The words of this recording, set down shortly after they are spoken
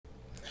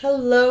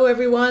Hello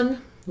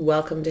everyone,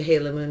 welcome to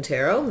Halo Moon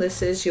Tarot.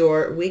 This is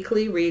your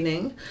weekly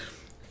reading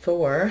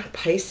for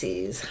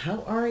Pisces.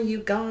 How are you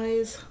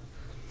guys?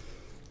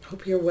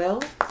 Hope you're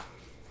well.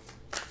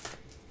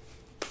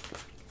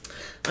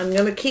 I'm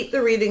going to keep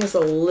the readings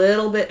a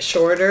little bit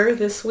shorter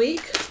this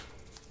week.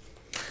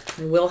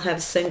 I will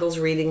have singles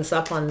readings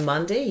up on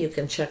Monday. You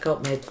can check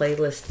out my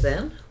playlist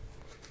then.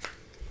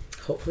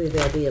 Hopefully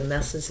there'll be a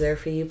message there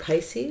for you,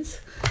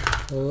 Pisces.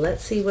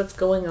 Let's see what's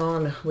going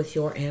on with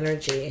your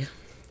energy.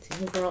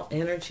 The overall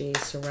energy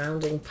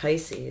surrounding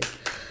Pisces.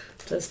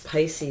 What does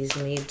Pisces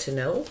need to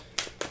know?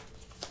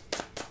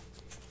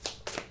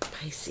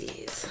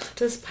 Pisces. What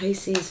does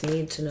Pisces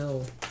need to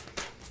know?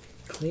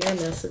 Clear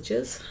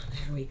messages.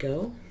 There we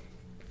go.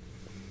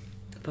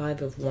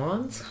 Five of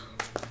Wands.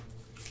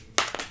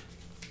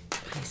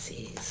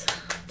 Pisces.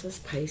 What does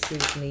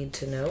Pisces need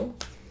to know?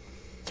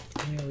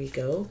 There we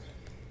go.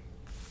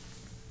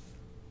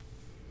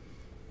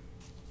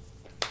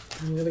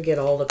 I'm going to get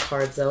all the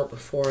cards out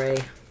before I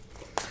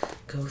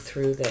go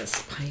through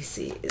this.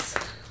 Pisces.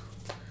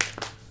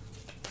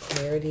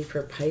 Clarity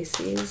for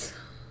Pisces.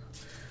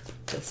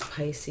 Does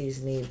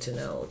Pisces need to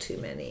know? Too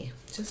many.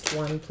 Just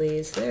one,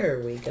 please. There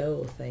we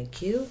go.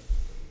 Thank you.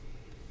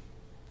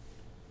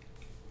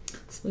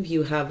 Some of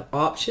you have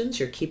options.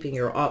 You're keeping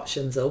your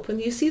options open.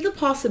 You see the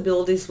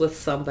possibilities with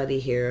somebody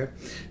here.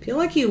 Feel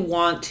like you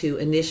want to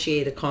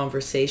initiate a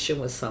conversation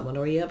with someone,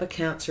 or you have a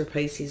Cancer,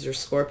 Pisces, or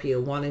Scorpio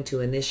wanting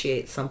to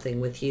initiate something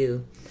with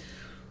you.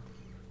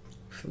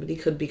 Somebody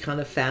could be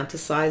kind of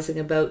fantasizing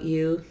about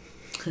you.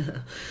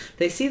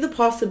 They see the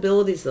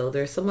possibilities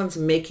though. Someone's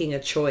making a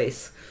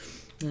choice.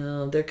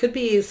 There could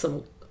be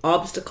some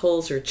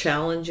obstacles or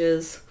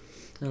challenges.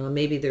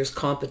 Maybe there's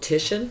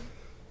competition.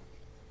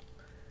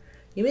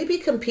 You may be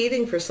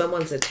competing for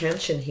someone's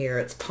attention here.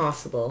 It's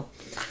possible.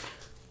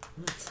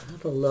 Let's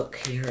have a look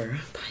here.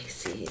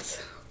 Pisces.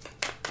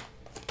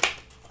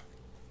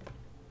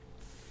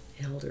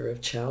 Elder of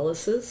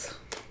Chalices.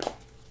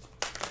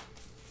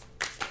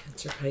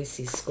 Cancer,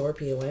 Pisces,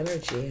 Scorpio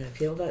energy. I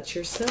feel that's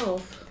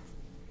yourself.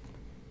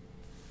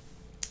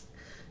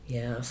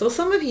 Yeah, so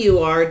some of you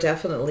are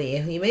definitely,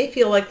 you may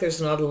feel like there's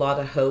not a lot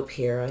of hope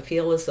here. I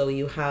feel as though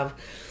you have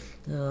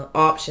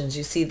options.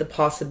 You see the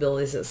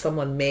possibilities that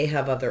someone may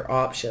have other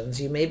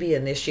options. You may be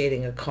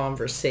initiating a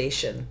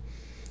conversation.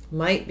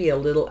 Might be a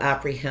little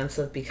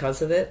apprehensive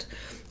because of it.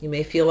 You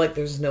may feel like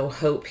there's no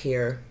hope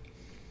here.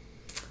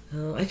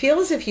 I feel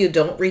as if you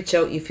don't reach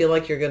out, you feel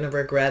like you're going to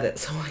regret it.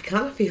 So I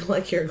kind of feel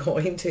like you're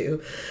going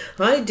to.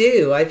 I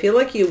do. I feel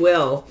like you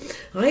will.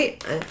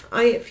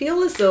 I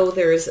feel as though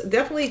there's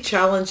definitely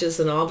challenges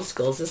and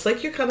obstacles. It's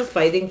like you're kind of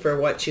fighting for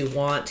what you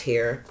want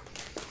here.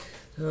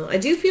 I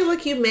do feel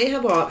like you may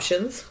have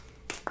options.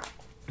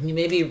 You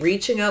may be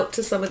reaching out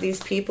to some of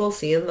these people,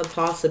 seeing the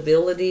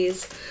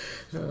possibilities.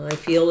 I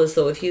feel as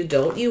though if you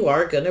don't, you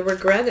are going to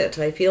regret it.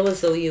 I feel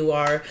as though you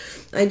are.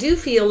 I do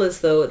feel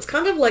as though it's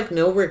kind of like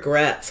no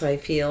regrets. I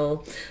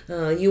feel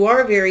you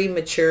are very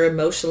mature,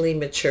 emotionally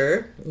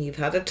mature. You've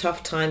had a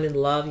tough time in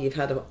love. You've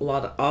had a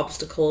lot of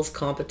obstacles,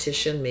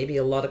 competition, maybe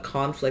a lot of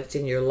conflict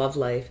in your love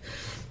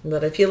life.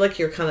 But I feel like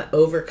you're kind of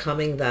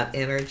overcoming that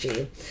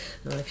energy.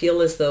 I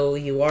feel as though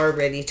you are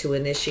ready to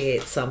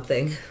initiate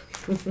something.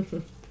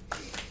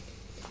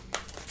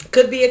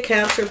 Could be a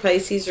Cancer,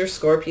 Pisces, or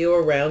Scorpio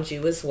around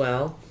you as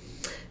well.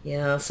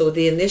 Yeah, so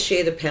the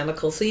Initiate of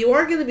Pentacles. So you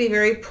are going to be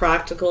very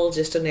practical,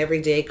 just an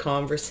everyday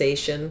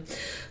conversation.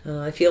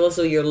 I feel as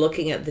though you're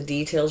looking at the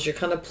details. You're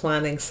kind of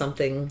planning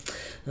something.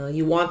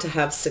 You want to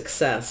have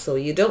success, so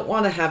you don't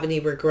want to have any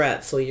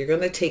regrets. So you're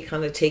going to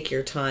kind of take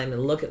your time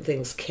and look at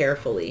things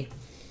carefully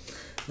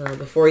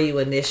before you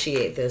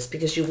initiate this,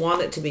 because you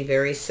want it to be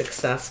very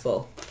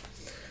successful.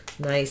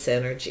 Nice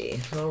energy.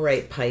 All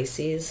right,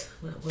 Pisces.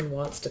 That one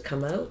wants to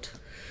come out.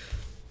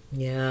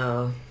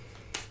 Yeah.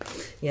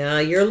 Yeah,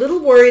 you're a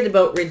little worried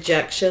about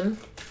rejection.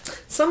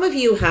 Some of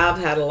you have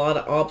had a lot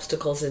of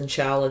obstacles and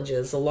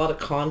challenges, a lot of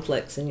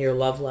conflicts in your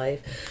love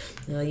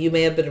life. You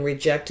may have been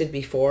rejected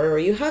before, or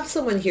you have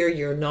someone here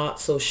you're not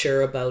so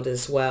sure about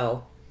as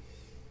well.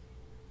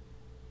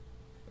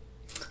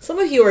 Some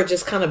of you are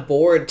just kind of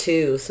bored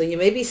too, so you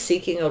may be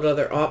seeking out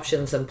other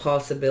options and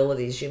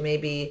possibilities. You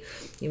may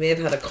have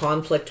had a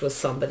conflict with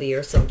somebody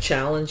or some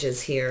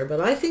challenges here,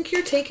 but I think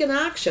you're taking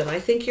action. I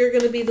think you're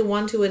going to be the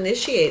one to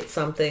initiate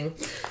something.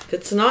 If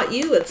it's not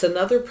you, it's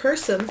another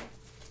person.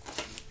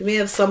 You may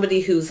have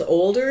somebody who's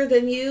older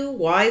than you,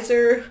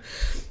 wiser.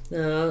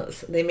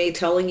 They may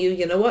telling you,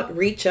 you know what,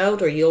 reach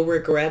out or you'll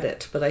regret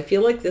it. But I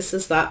feel like this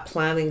is that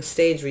planning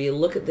stage where you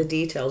look at the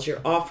details.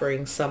 You're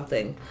offering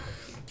something,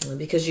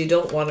 because you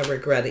don't want to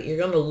regret it. You're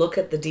going to look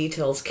at the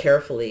details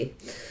carefully.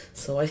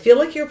 So I feel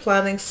like you're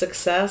planning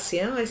success.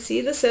 Yeah, I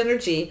see this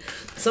energy.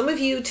 Some of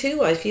you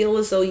too, I feel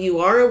as though you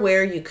are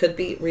aware you could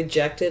be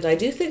rejected. I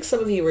do think some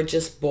of you are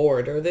just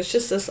bored, or there's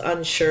just this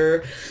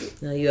unsure.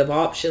 You have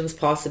options,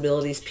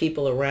 possibilities,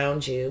 people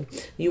around you.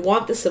 You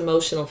want this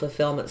emotional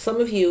fulfillment. Some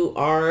of you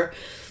are,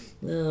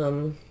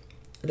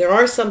 there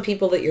are some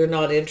people that you're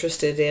not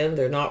interested in.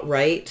 They're not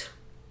right.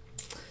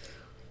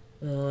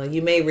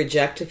 You may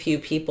reject a few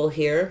people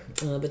here,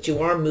 but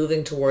you are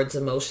moving towards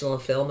emotional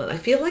fulfillment. I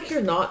feel like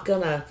you're not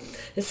gonna,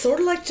 it's sort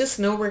of like just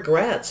no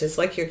regrets. It's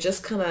like you're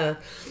just kind of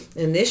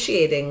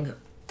initiating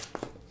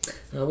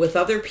with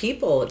other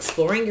people,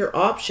 exploring your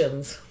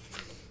options.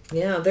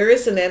 Yeah, there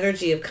is an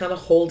energy of kind of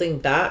holding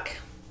back,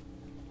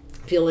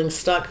 feeling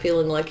stuck,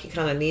 feeling like you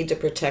kind of need to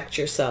protect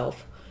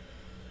yourself.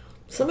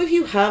 Some of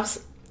you have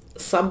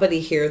somebody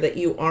here that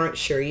you aren't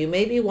sure. You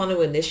maybe want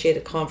to initiate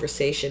a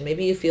conversation.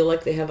 Maybe you feel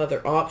like they have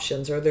other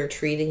options or they're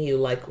treating you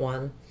like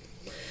one.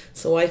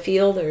 So I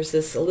feel there's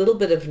this a little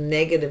bit of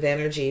negative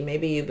energy.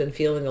 Maybe you've been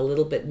feeling a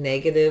little bit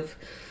negative.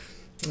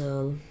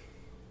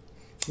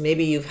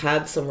 Maybe you've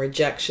had some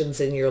rejections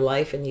in your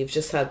life and you've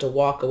just had to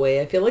walk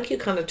away. I feel like you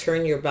kind of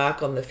turn your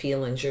back on the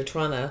feelings. You're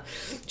trying to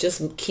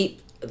just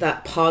keep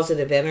that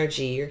positive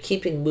energy. You're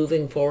keeping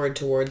moving forward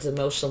towards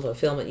emotional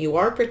fulfillment. You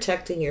are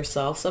protecting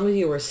yourself. Some of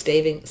you are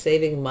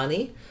saving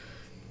money.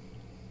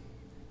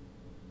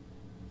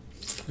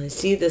 I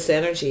see this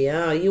energy.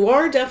 Yeah, you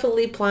are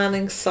definitely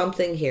planning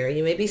something here.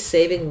 You may be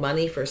saving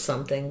money for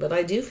something, but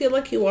I do feel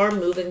like you are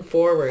moving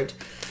forward.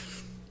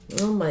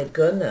 Oh my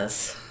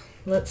goodness.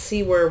 Let's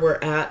see where we're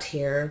at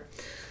here.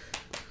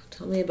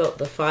 Tell me about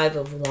the Five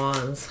of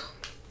Wands.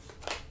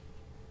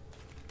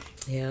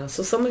 Yeah,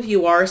 so some of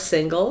you are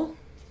single,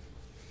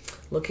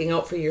 looking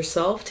out for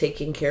yourself,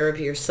 taking care of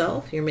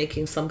yourself. You're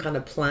making some kind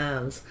of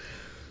plans.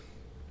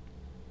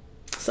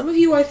 Some of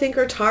you, I think,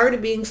 are tired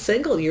of being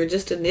single. You're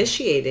just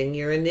initiating.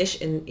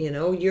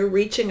 You're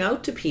reaching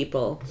out to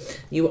people.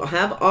 You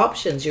have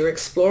options. You're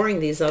exploring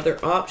these other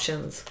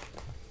options.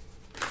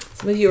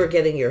 Some of you are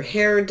getting your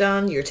hair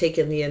done. You're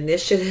taking the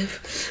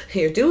initiative.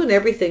 You're doing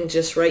everything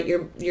just right.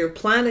 You're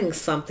planning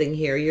something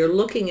here. You're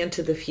looking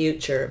into the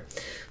future.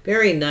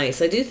 Very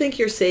nice. I do think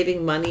you're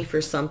saving money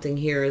for something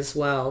here as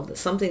well.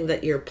 Something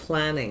that you're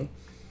planning.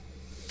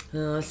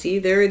 See,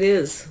 there it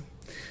is.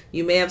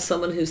 You may have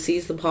someone who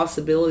sees the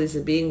possibilities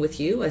of being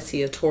with you. I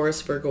see a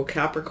Taurus, Virgo,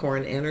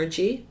 Capricorn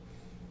energy.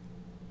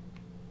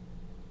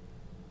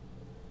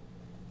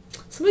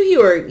 Some of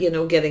you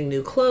are, getting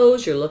new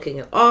clothes. You're looking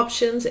at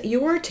options.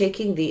 You are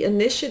taking the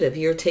initiative.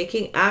 You're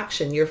taking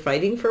action. You're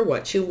fighting for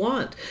what you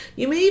want.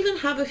 You may even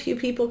have a few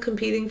people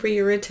competing for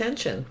your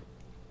attention.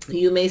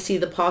 You may see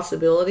the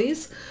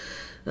possibilities.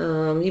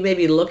 You may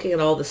be looking at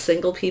all the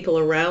single people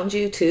around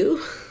you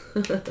too.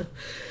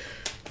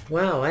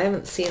 Wow, I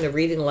haven't seen a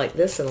reading like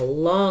this in a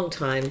long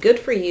time. Good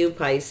for you,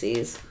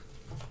 Pisces.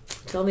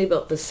 Tell me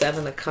about the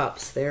Seven of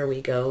Cups. There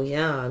we go.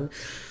 Yeah. And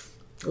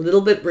a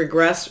little bit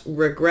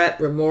regret,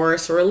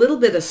 remorse, or a little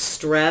bit of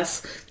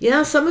stress.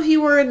 Yeah, some of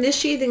you are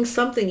initiating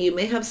something. You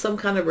may have some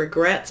kind of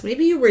regrets.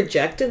 Maybe you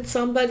rejected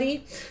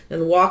somebody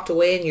and walked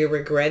away and you're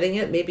regretting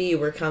it. Maybe you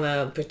were kind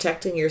of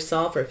protecting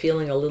yourself or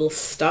feeling a little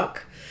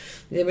stuck.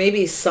 There may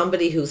be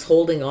somebody who's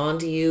holding on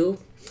to you.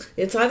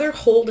 It's either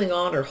holding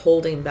on or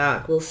holding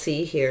back. We'll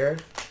see here.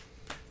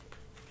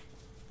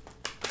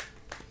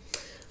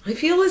 I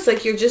feel it's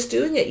like you're just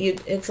doing it.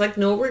 It's like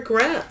no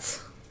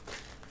regrets.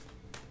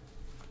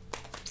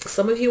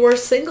 Some of you are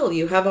single.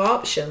 You have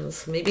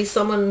options. Maybe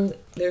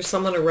there's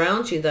someone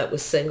around you that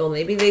was single.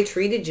 Maybe they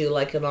treated you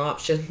like an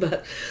option,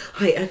 but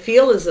I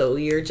feel as though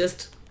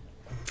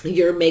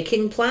you're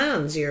making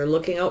plans. You're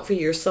looking out for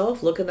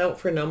yourself, looking out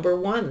for number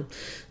one,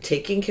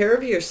 taking care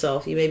of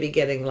yourself. You may be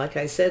getting, like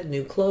I said,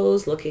 new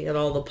clothes, looking at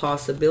all the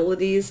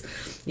possibilities.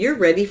 You're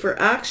ready for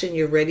action.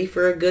 You're ready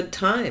for a good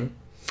time.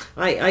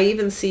 I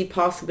even see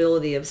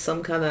possibility of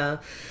some kind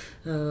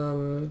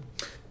of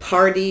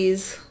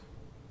parties,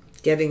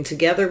 getting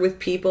together with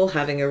people,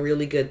 having a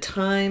really good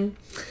time.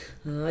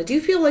 I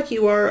do feel like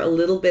you are a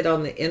little bit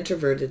on the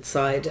introverted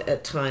side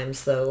at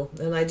times, though.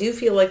 And I do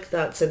feel like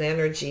that's an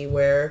energy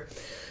where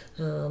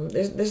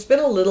there's been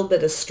a little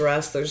bit of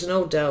stress. There's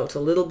no doubt, a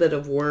little bit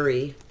of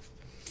worry.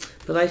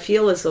 But I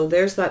feel as though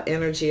there's that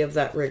energy of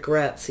that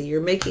regret. So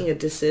you're making a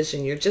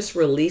decision. You're just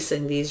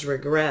releasing these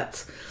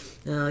regrets.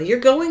 You're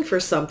going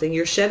for something.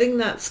 You're shedding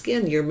that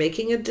skin. You're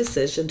making a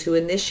decision to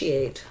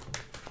initiate.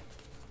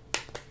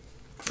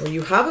 Or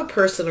you have a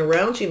person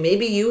around you.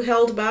 Maybe you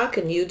held back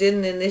and you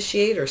didn't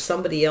initiate, or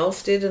somebody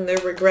else did and they're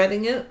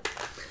regretting it.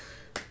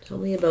 Tell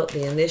me about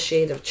the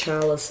initiative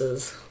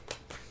chalices.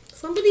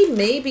 Somebody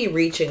may be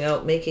reaching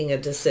out, making a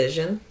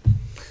decision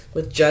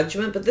with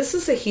judgment, but this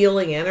is a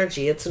healing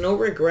energy. It's no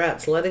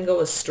regrets, letting go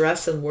of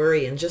stress and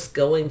worry and just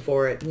going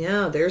for it.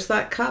 Yeah, there's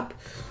that cup.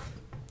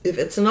 If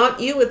it's not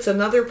you, it's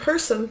another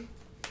person.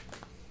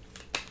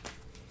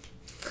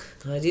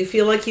 I do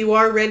feel like you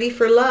are ready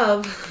for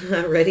love,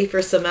 ready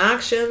for some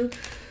action.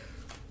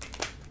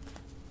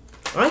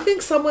 I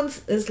think someone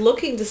is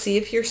looking to see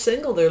if you're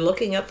single. They're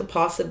looking at the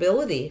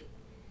possibility.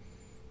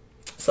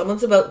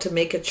 Someone's about to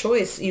make a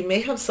choice. You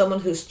may have someone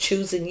who's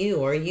choosing you,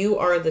 or you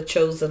are the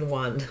chosen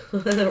one,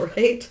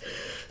 right?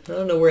 I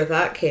don't know where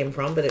that came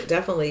from, but it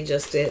definitely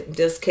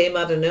just came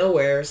out of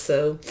nowhere.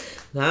 So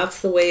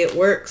that's the way it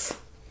works.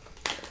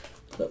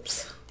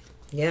 Oops.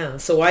 Yeah,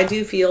 so I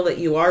do feel that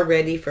you are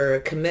ready for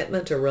a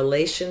commitment, a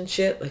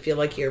relationship. I feel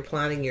like you're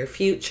planning your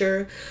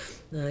future.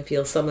 I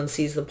feel someone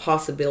sees the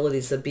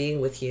possibilities of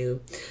being with you.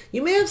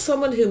 You may have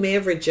someone who may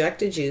have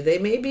rejected you. They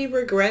may be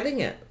regretting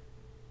it.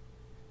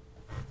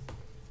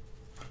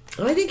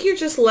 I think you're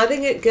just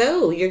letting it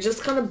go. You're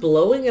just kind of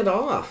blowing it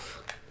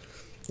off.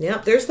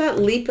 Yep, there's that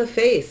leap of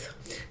faith.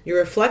 You're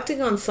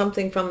reflecting on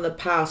something from the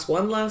past.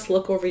 One last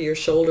look over your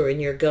shoulder and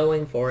you're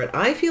going for it.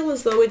 I feel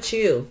as though it's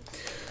you.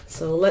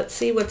 So let's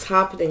see what's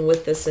happening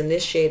with this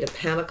Initiate of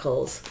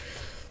Pentacles.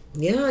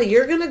 Yeah,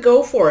 you're going to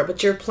go for it,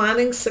 but you're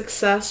planning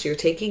success. You're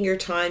taking your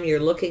time. You're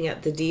looking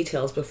at the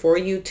details before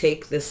you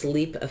take this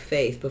leap of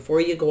faith,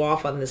 before you go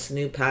off on this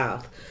new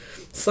path.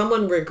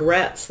 Someone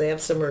regrets. They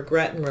have some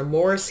regret and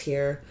remorse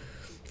here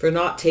for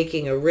not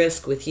taking a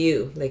risk with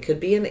you. They could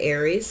be an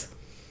Aries.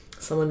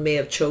 Someone may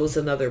have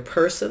chosen another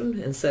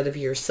person instead of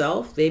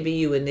yourself. Maybe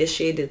you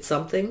initiated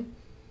something.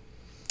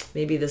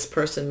 Maybe this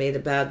person made a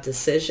bad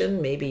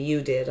decision. Maybe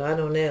you did. I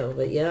don't know.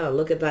 But yeah,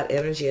 look at that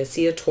energy. I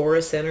see a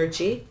Taurus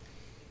energy.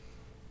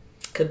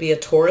 Could be a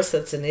Taurus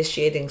that's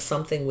initiating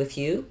something with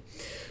you.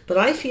 But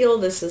I feel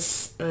this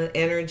is an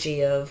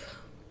energy of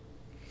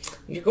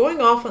you're going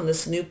off on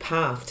this new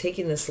path,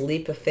 taking this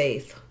leap of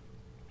faith,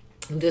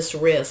 this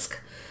risk.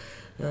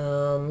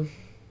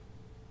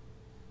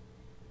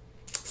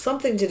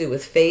 Something to do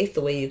with faith,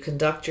 the way you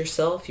conduct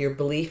yourself, your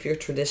belief, your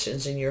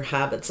traditions, and your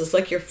habits. It's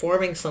like you're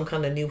forming some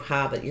kind of new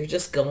habit. You're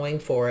just going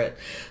for it.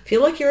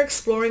 Feel like you're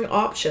exploring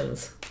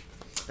options.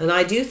 And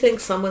I do think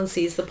someone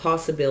sees the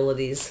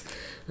possibilities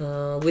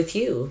with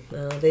you.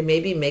 They may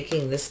be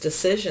making this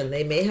decision.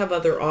 They may have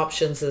other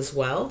options as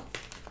well.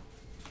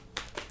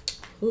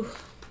 Whew.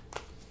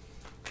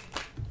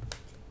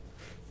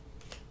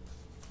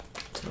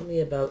 Tell me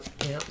about,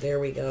 yeah, there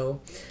we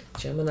go.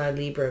 Gemini,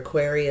 Libra,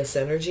 Aquarius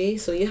energy.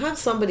 So you have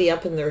somebody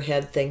up in their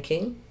head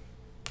thinking.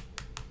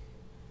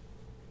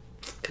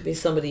 Could be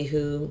somebody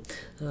who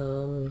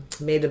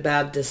made a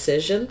bad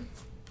decision,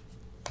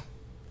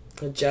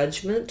 a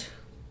judgment.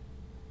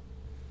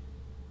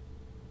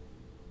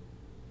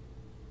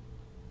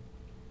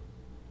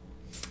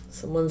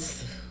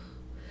 Someone's,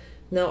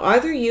 now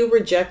either you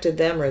rejected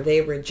them or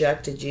they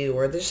rejected you,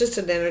 or there's just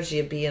an energy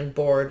of being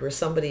bored where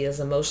somebody is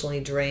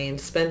emotionally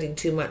drained, spending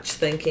too much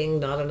thinking,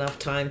 not enough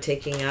time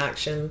taking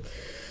action.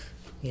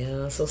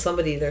 Yeah, so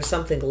somebody, there's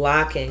something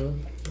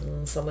lacking.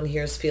 Someone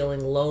here is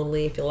feeling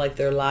lonely, feel like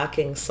they're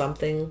lacking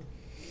something.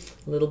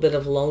 A little bit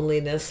of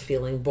loneliness,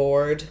 feeling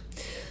bored.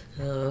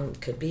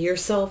 Could be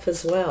yourself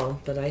as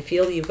well, but I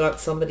feel you've got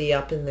somebody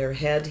up in their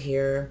head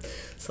here.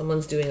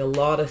 Someone's doing a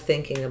lot of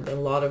thinking, a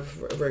lot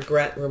of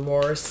regret,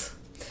 remorse.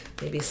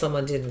 Maybe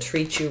someone didn't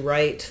treat you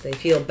right. They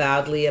feel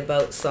badly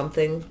about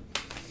something.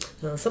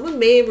 Someone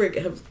may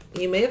have,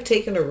 you may have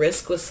taken a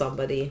risk with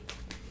somebody.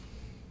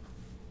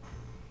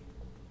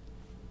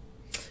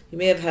 You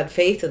may have had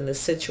faith in this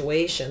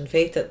situation,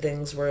 faith that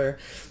things were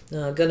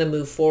going to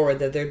move forward,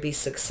 that there'd be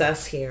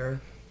success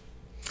here.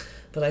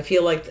 But I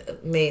feel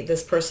like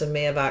this person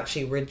may have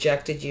actually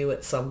rejected you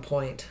at some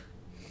point.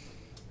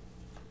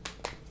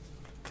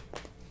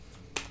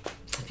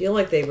 I feel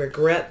like they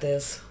regret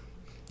this.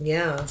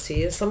 Yeah,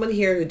 see, someone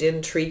here who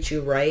didn't treat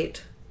you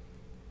right.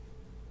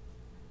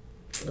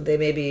 They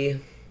may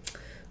be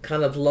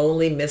kind of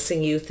lonely,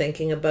 missing you,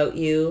 thinking about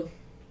you.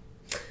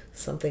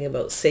 Something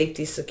about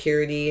safety,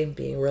 security,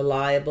 being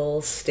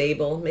reliable,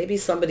 stable. Maybe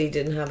somebody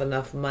didn't have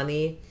enough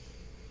money.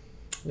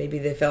 Maybe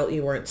they felt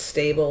you weren't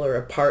stable or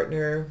a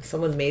partner.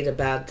 Someone made a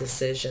bad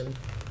decision.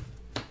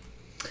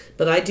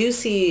 But I do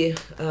see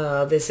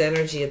this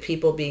energy of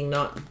people being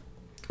not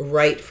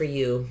right for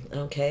you,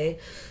 okay?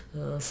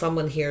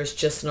 Someone here is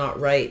just not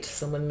right.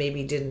 Someone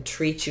maybe didn't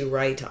treat you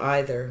right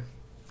either.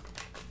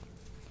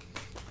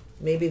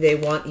 Maybe they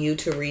want you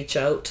to reach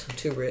out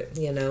to,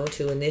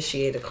 to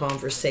initiate a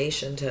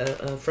conversation,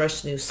 to a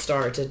fresh new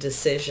start, a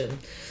decision.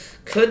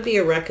 Could be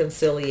a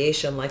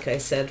reconciliation, like I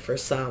said, for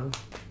some.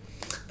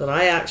 But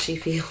I actually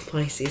feel,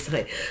 Pisces,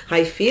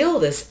 I feel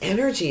this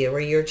energy where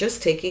you're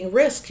just taking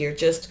risk. You're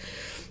just,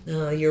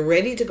 you're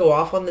ready to go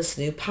off on this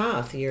new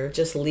path. You're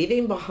just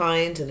leaving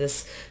behind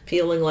this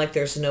feeling like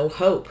there's no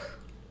hope.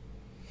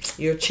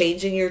 You're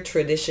changing your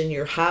tradition,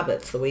 your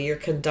habits, the way you're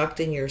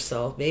conducting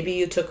yourself. Maybe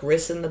you took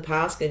risks in the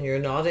past and you're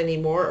not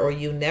anymore, or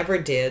you never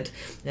did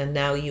and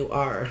now you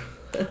are.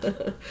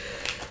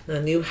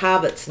 New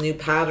habits, new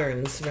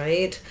patterns,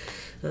 right?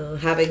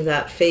 Having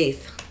that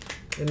faith.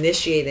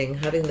 Initiating,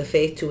 having the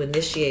faith to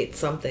initiate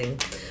something.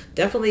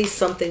 Definitely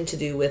something to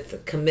do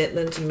with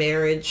commitment,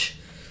 marriage,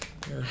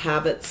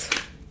 habits.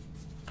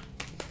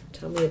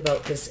 Tell me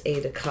about this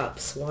Eight of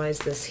Cups. Why is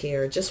this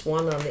here? Just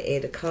one on the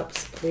Eight of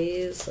Cups,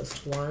 please.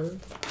 Just one.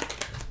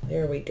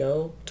 There we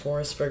go.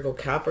 Taurus, Virgo,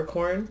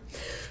 Capricorn.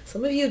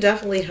 Some of you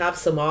definitely have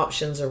some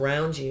options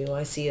around you.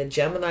 I see a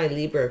Gemini,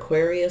 Libra,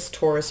 Aquarius,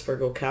 Taurus,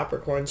 Virgo,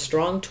 Capricorn.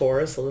 Strong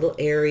Taurus, a little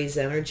Aries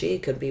energy.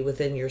 It could be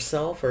within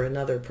yourself or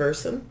another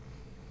person.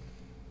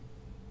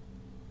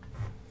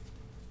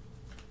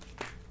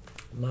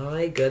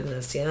 My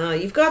goodness, yeah.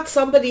 You've got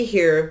somebody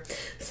here.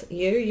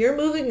 You're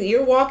moving,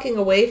 you're walking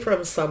away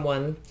from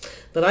someone,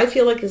 but I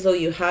feel like as though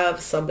you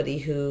have somebody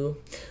who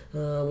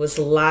was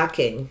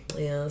lacking.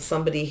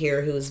 Somebody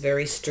here who is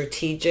very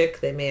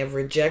strategic. They may have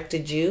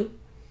rejected you,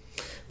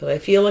 but I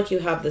feel like you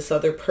have this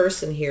other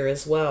person here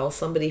as well.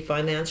 Somebody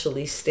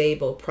financially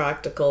stable,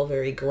 practical,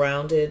 very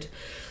grounded.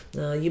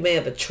 You may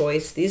have a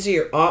choice. These are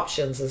your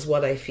options is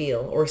what I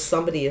feel. Or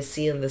somebody is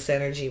seeing this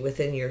energy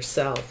within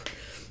yourself.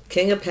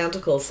 King of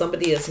Pentacles,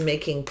 somebody is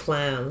making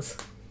plans.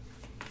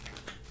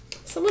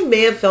 Someone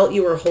may have felt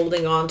you were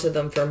holding on to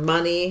them for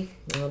money.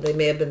 They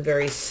may have been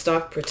very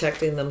stuck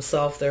protecting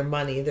themselves, their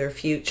money, their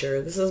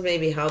future. This is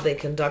maybe how they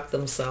conduct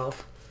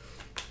themselves.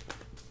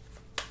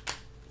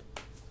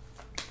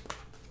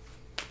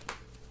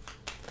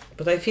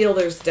 But I feel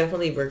there's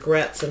definitely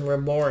regrets and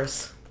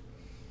remorse.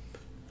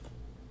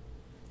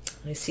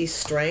 I see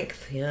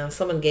strength. Yeah,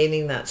 someone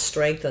gaining that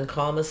strength and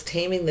calmness,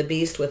 taming the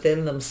beast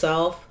within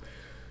themselves.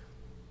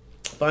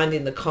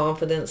 Finding the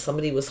confidence.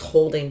 Somebody was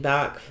holding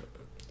back,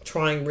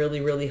 trying really,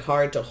 really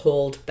hard to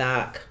hold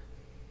back.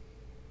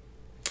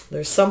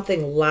 There's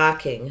something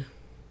lacking.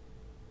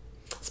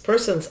 This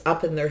person's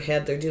up in their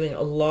head. They're doing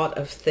a lot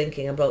of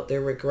thinking about their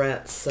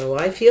regrets. So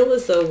I feel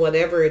as though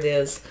whatever it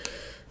is,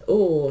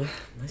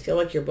 I feel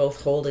like you're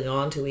both holding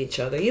on to each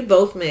other. You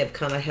both may have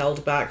kind of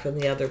held back from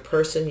the other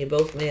person. You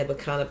both may have been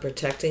kind of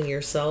protecting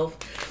yourself.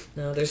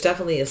 There's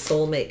definitely a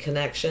soulmate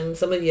connection.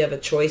 Some of you have a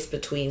choice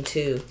between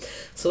two.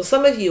 So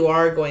some of you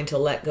are going to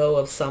let go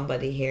of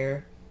somebody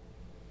here.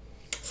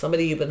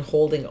 Somebody you've been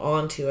holding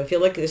on to. I feel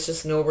like there's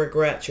just no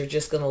regrets. You're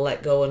just going to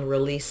let go and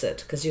release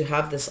it because you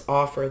have this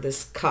offer,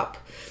 this cup,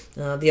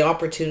 the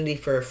opportunity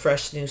for a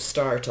fresh new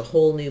start, a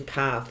whole new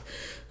path.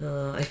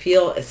 I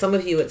feel some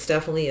of you, it's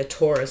definitely a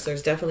Taurus.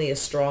 There's definitely a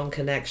strong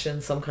connection,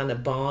 some kind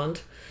of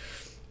bond.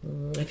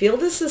 I feel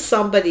this is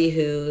somebody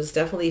who's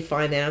definitely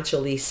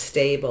financially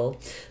stable.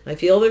 I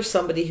feel there's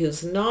somebody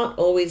who's not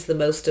always the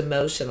most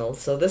emotional.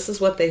 So this is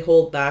what they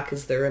hold back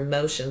is their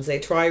emotions. They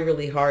try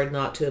really hard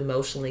not to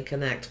emotionally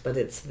connect, but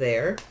it's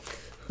there.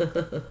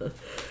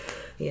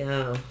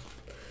 Yeah.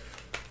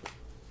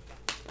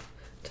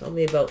 Tell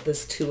me about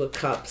this Two of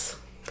Cups.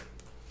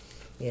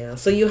 Yeah,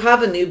 so you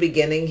have a new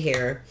beginning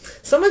here.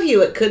 Some of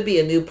you, it could be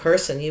a new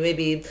person. You may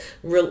be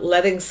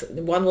letting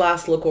one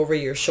last look over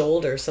your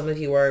shoulder. Some of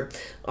you are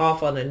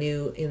off on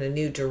in a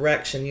new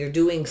direction. You're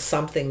doing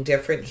something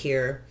different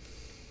here.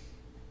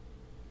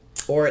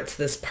 Or it's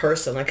this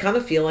person. I kind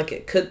of feel like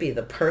it could be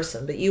the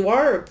person. But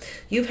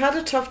you've had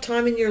a tough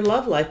time in your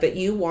love life, but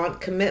you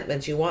want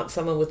commitment. You want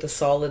someone with a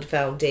solid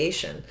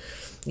foundation.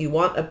 You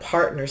want a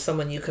partner,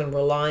 someone you can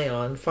rely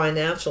on,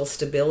 financial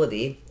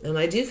stability. And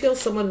I do feel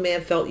someone may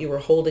have felt you were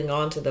holding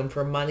on to them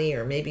for money,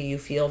 or maybe you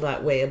feel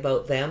that way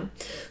about them.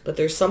 But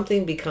there's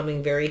something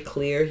becoming very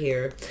clear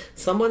here.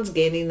 Someone's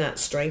gaining that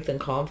strength and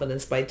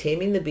confidence by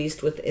taming the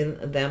beast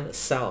within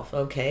themselves,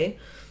 okay?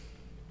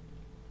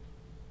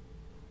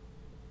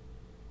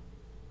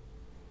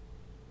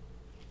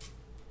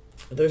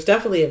 There's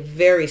definitely a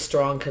very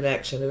strong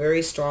connection, a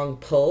very strong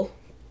pull.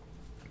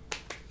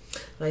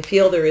 I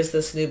feel there is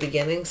this new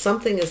beginning.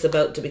 Something is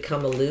about to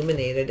become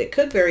illuminated. It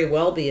could very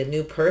well be a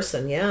new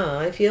person. Yeah,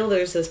 I feel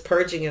there's this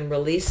purging and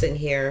releasing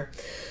here.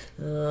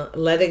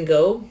 Letting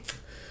go.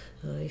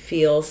 I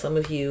feel some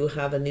of you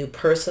have a new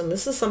person.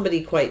 This is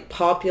somebody quite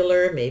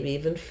popular, maybe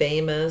even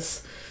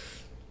famous.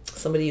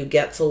 Somebody who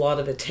gets a lot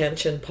of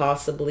attention,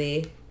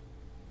 possibly.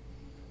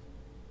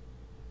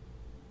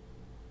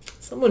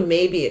 Someone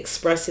may be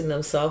expressing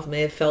themselves, may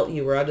have felt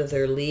you were out of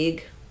their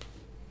league.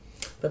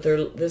 But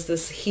there's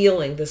this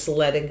healing, this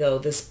letting go,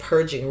 this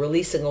purging,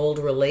 releasing old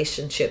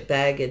relationship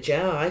baggage.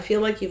 Yeah, I feel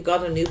like you've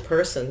got a new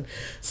person.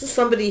 This is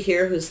somebody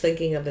here who's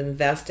thinking of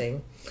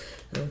investing.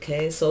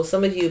 Okay, so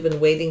some of you have been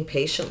waiting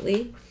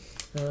patiently.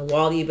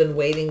 While you've been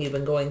waiting, you've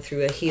been going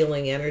through a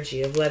healing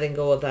energy of letting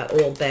go of that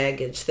old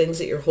baggage, things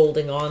that you're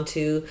holding on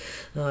to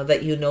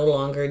that you no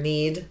longer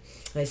need.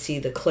 I see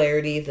the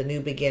clarity, the new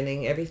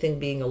beginning, everything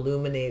being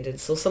illuminated.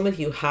 So some of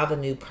you have a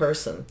new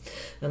person.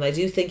 And I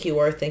do think you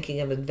are thinking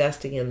of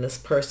investing in this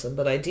person.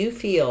 But I do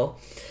feel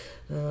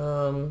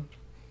that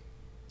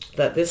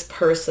this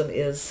person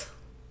is...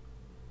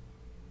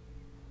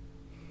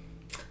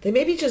 They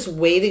may be just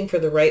waiting for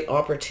the right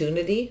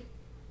opportunity.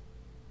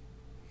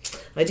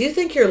 I do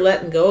think you're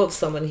letting go of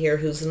someone here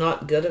who's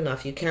not good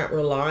enough. You can't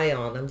rely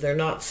on them. They're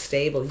not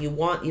stable.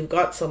 You've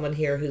got someone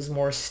here who's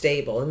more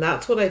stable. And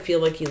that's what I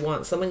feel like you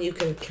want. Someone you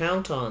can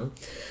count on.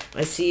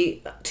 I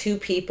see two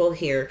people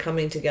here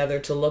coming together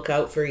to look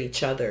out for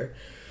each other.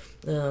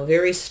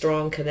 Very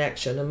strong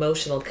connection,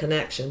 emotional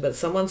connection, but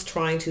someone's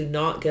trying to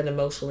not get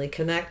emotionally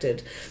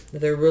connected.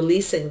 They're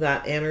releasing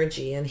that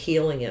energy and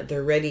healing it.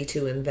 They're ready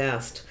to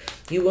invest.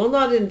 You will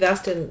not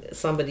invest in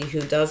somebody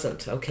who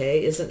doesn't,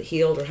 okay, isn't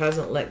healed or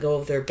hasn't let go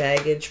of their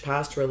baggage,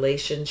 past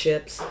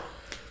relationships.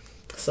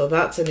 So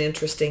that's an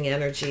interesting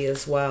energy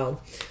as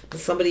well.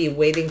 Somebody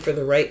waiting for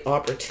the right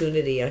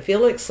opportunity. I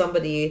feel like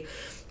somebody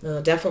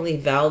definitely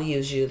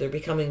values you. They're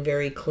becoming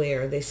very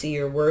clear. They see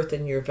your worth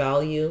and your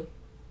value.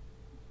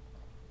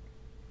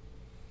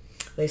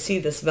 I see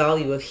this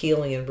value of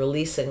healing and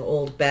releasing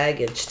old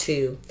baggage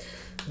too.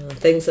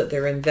 Things that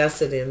they're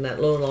invested in that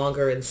no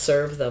longer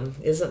serve them.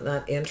 Isn't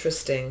that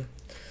interesting?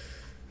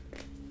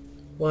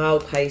 Wow,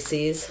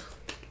 Pisces.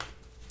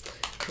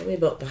 Tell me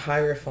about the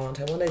Hierophant.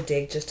 I want to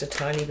dig just a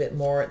tiny bit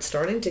more. It's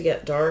starting to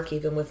get dark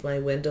even with my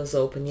windows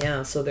open.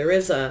 Yeah, so there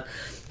is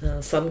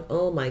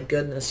oh my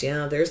goodness,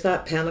 yeah, there's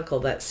that pentacle,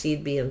 that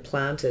seed being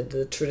planted,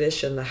 the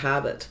tradition, the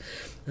habit,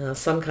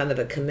 some kind of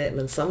a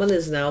commitment. Someone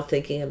is now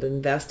thinking of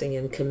investing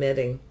and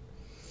committing.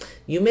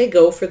 You may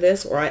go for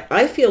this, or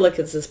I feel like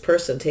it's this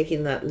person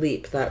taking that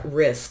leap, that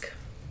risk.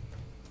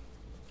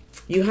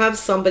 You have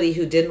somebody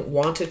who didn't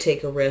want to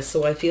take a risk,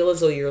 so I feel as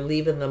though you're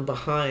leaving them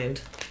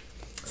behind.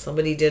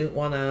 Somebody didn't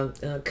want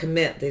to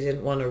commit. They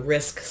didn't want to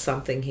risk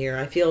something here.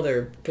 I feel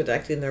they're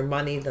protecting their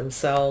money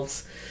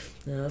themselves.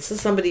 This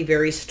is somebody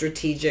very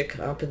strategic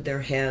up in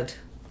their head.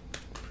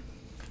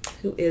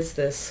 Who is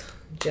this?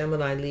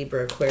 Gemini,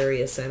 Libra,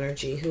 Aquarius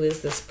energy. Who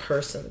is this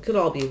person? It could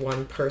all be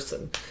one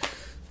person.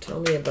 Tell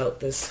me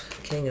about this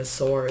King of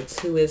Swords.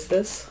 Who is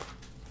this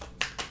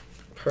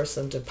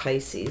person to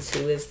Pisces?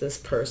 Who is this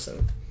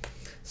person?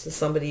 This is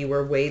somebody you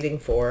were waiting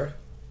for.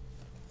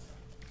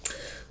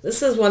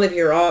 This is one of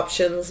your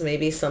options,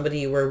 maybe somebody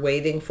you were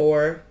waiting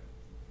for.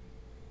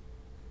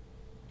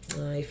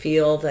 I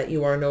feel that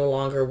you are no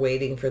longer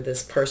waiting for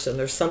this person.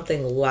 There's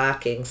something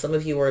lacking. Some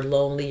of you are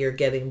lonely, you're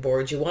getting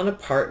bored. You want a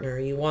partner.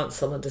 You want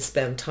someone to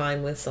spend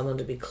time with, someone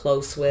to be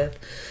close with.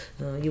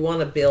 You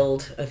want to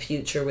build a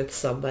future with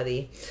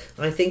somebody.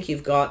 I think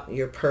you've got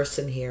your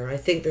person here. I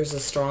think there's a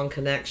strong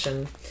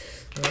connection.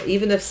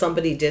 Even if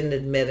somebody didn't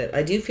admit it,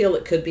 I do feel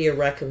it could be a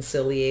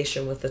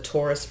reconciliation with the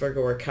Taurus,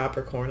 Virgo, or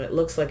Capricorn. It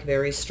looks like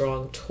very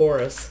strong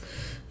Taurus,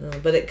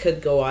 but it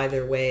could go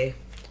either way.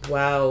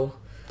 Wow.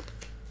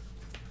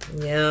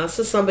 Yeah, this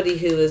is somebody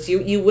who is,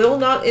 you will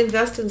not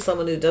invest in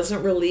someone who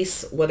doesn't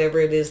release whatever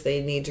it is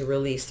they need to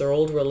release, their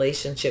old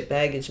relationship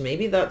baggage.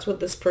 Maybe that's what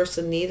this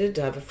person needed,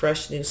 to have a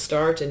fresh new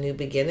start, a new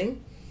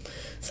beginning.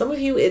 Some of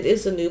you, it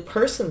is a new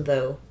person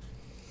though.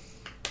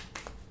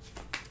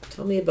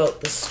 Tell me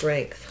about the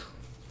strength.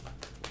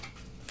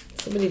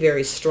 Somebody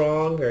very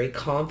strong, very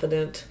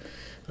confident.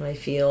 I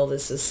feel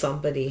this is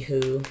somebody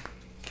who,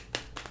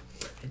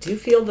 I do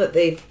feel that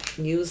they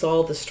use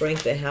all the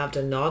strength they have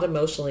to not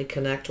emotionally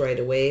connect right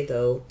away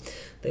though.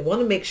 They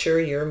want to make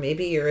sure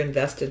maybe you're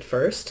invested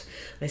first.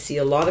 I see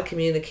a lot of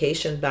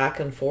communication back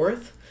and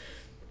forth.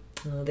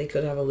 They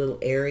could have a little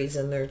Aries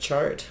in their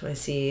chart. I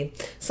see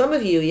some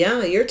of you,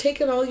 yeah, you're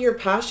taking all your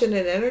passion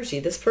and energy.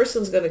 This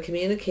person's going to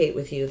communicate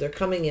with you. They're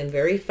coming in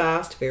very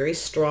fast, very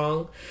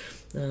strong.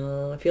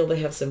 I feel they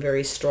have some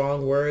very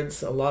strong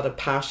words, a lot of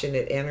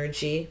passionate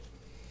energy.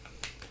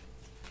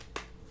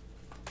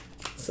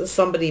 This is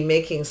somebody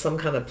making some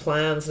kind of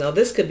plans. Now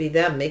this could be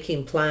them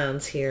making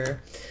plans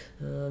here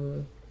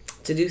to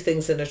do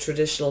things in a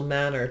traditional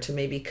manner, to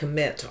maybe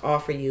commit, to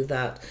offer you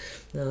that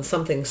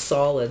something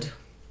solid.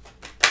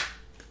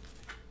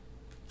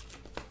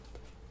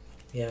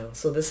 Yeah,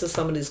 so this is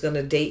somebody who's going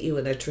to date you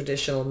in a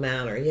traditional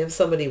manner. You have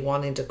somebody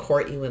wanting to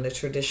court you in a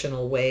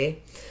traditional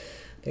way.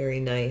 Very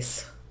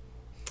nice.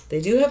 They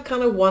do have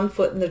kind of one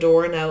foot in the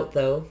door and out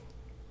though.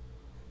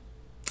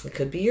 It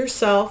could be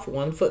yourself,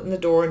 one foot in the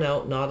door and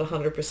out, not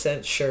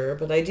 100% sure.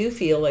 But I do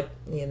feel like,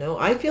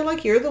 I feel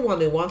like you're the one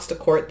who wants to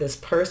court this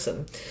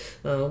person.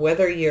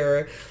 Whether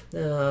you're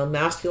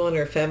masculine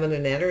or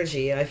feminine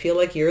energy, I feel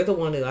like you're the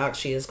one who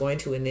actually is going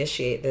to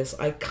initiate this.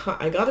 I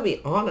got to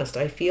be honest.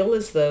 I feel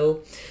as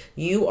though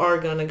you are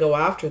going to go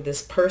after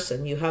this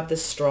person. You have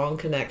this strong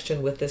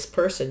connection with this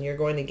person. You're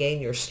going to gain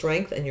your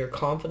strength and your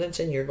confidence,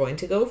 and you're going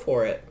to go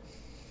for it.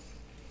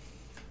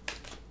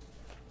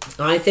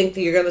 I think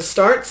that you're going to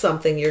start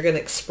something. You're going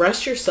to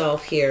express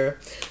yourself here.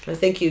 I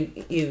think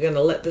you're going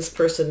to let this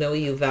person know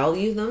you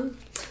value them.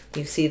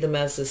 You see them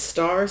as a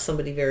star,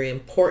 somebody very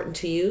important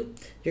to you.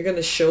 You're going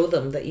to show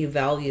them that you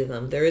value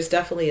them. There is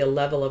definitely a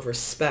level of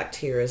respect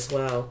here as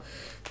well.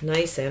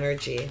 Nice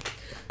energy.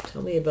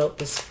 Tell me about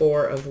this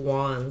Four of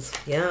Wands.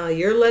 Yeah,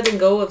 you're letting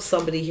go of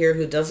somebody here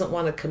who doesn't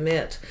want to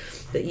commit,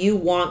 that you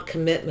want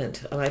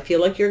commitment. And I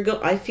feel like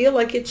I feel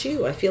like it's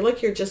you. I feel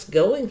like you're just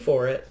going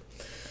for it.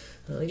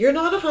 You're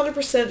not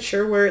 100%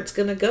 sure where it's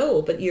going to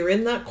go, but you're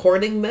in that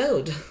courting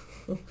mode.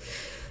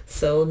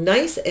 So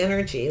nice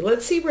energy.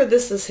 Let's see where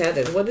this is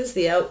headed. What is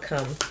the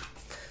outcome?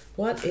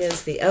 What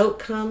is the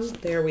outcome?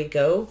 There we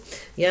go.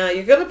 Yeah,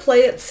 you're going to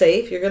play it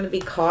safe. You're going to be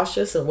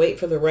cautious and wait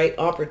for the right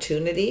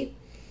opportunity.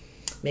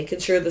 Making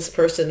sure this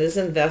person is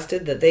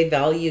invested, that they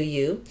value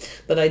you.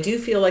 But I do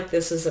feel like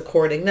this is a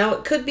courting. Now,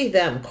 it could be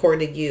them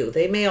courting you.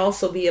 They may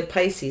also be a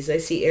Pisces. I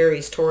see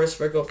Aries, Taurus,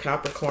 Virgo,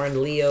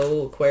 Capricorn,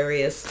 Leo,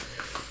 Aquarius,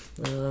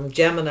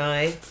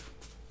 Gemini,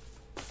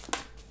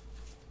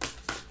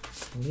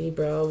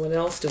 Libra. What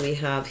else do we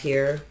have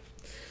here?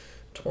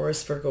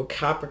 Taurus, Virgo,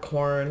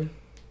 Capricorn.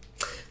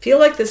 Feel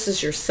like this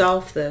is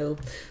yourself, though,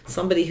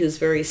 somebody who's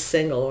very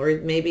single, or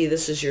maybe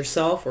this is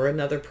yourself or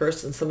another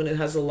person, someone who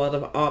has a lot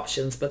of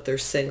options, but they're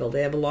single.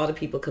 They have a lot of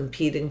people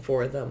competing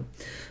for them,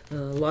 a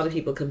lot of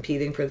people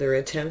competing for their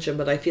attention,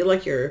 but I feel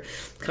like you're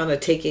kind of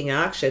taking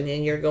action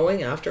and you're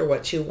going after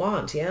what you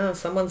want. Yeah,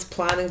 someone's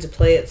planning to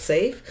play it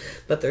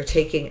safe, but they're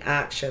taking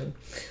action.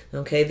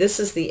 Okay, this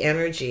is the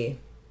energy.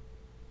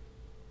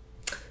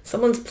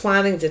 Someone's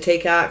planning to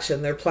take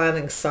action. They're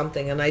planning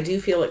something, and I do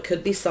feel it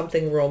could be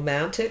something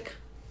romantic.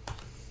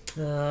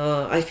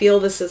 I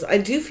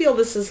do feel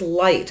this is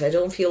light. I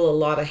don't feel a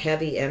lot of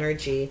heavy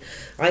energy.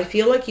 I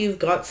feel like you've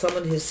got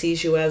someone who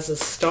sees you as a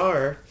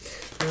star.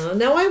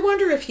 Now I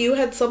wonder if you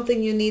had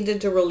something you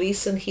needed to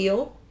release and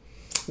heal.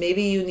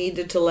 Maybe you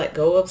needed to let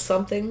go of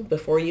something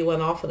before you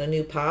went off on a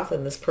new path,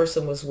 and this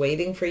person was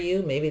waiting for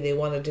you. Maybe they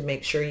wanted to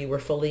make sure you were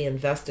fully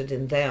invested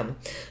in them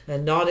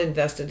and not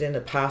invested in a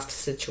past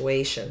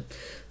situation.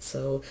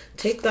 So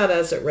take that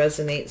as it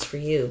resonates for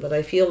you, but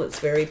I feel it's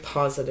very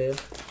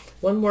positive.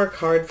 One more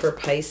card for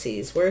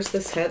Pisces. Where's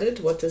this headed?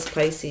 What does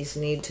Pisces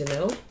need to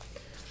know?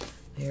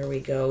 There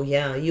we go.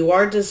 Yeah, you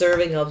are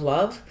deserving of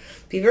love.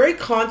 Be very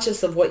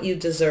conscious of what you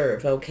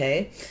deserve,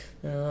 okay?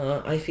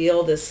 I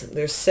feel this,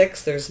 there's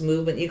 6, there's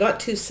movement. You got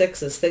 2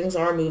 6s. Things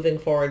are moving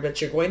forward,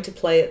 but you're going to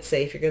play it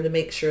safe. You're going to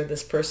make sure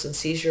this person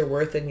sees your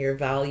worth and your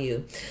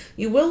value.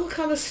 You will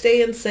kind of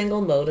stay in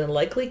single mode and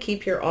likely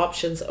keep your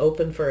options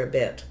open for a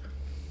bit.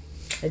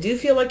 I do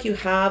feel like you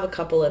have a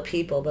couple of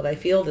people, but I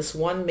feel this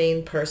one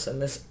main person,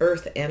 this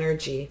earth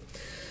energy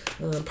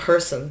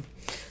person.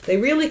 They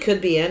really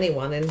could be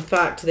anyone. In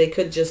fact, they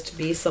could just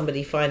be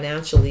somebody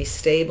financially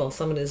stable,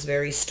 someone who's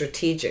very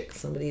strategic,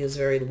 somebody who's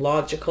very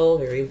logical,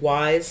 very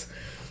wise.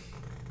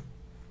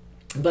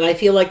 But I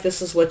feel like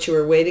this is what you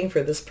were waiting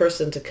for, this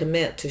person to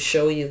commit, to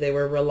show you they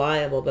were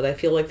reliable. But I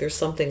feel like there's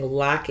something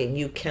lacking.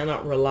 You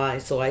cannot rely.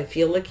 So I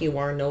feel like you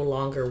are no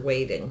longer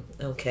waiting,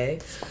 okay?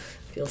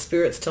 I feel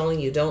Spirit's telling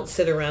you don't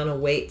sit around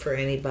and wait for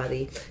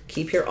anybody.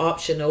 Keep your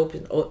option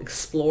open.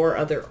 Explore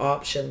other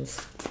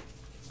options.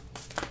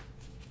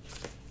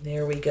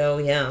 There we go.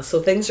 Yeah.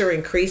 So things are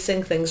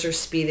increasing. Things are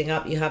speeding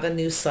up. You have a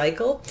new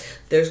cycle.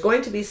 There's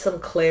going to be some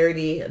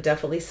clarity,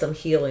 definitely some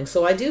healing.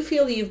 So I do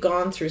feel you've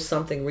gone through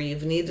something where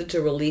you've needed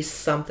to release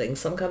something,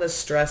 some kind of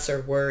stress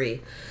or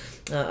worry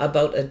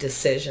about a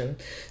decision.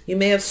 You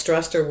may have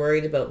stressed or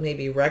worried about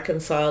maybe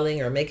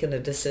reconciling or making a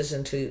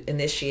decision to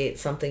initiate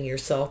something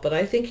yourself, but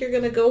I think you're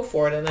going to go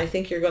for it, and I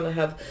think you're going to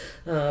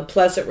have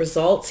pleasant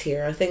results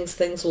here. I think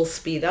things will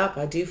speed up.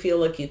 I do feel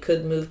like you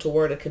could move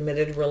toward a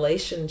committed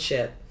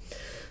relationship.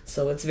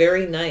 So it's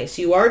very nice.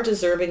 You are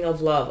deserving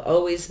of love.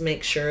 Always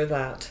make sure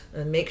that.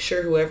 And make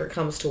sure whoever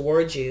comes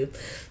towards you,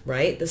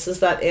 right? This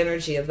is that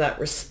energy of that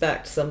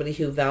respect, somebody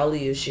who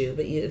values you.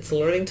 But it's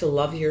learning to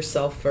love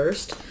yourself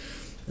first.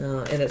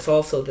 And it's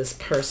also this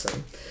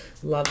person.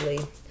 Lovely.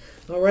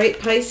 All right,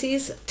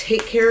 Pisces,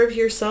 take care of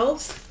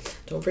yourselves.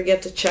 Don't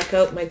forget to check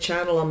out my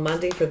channel on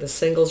Monday for the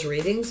singles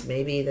readings.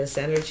 Maybe this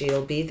energy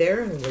will be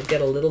there and we'll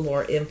get a little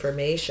more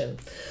information.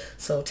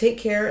 So take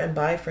care and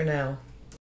bye for now.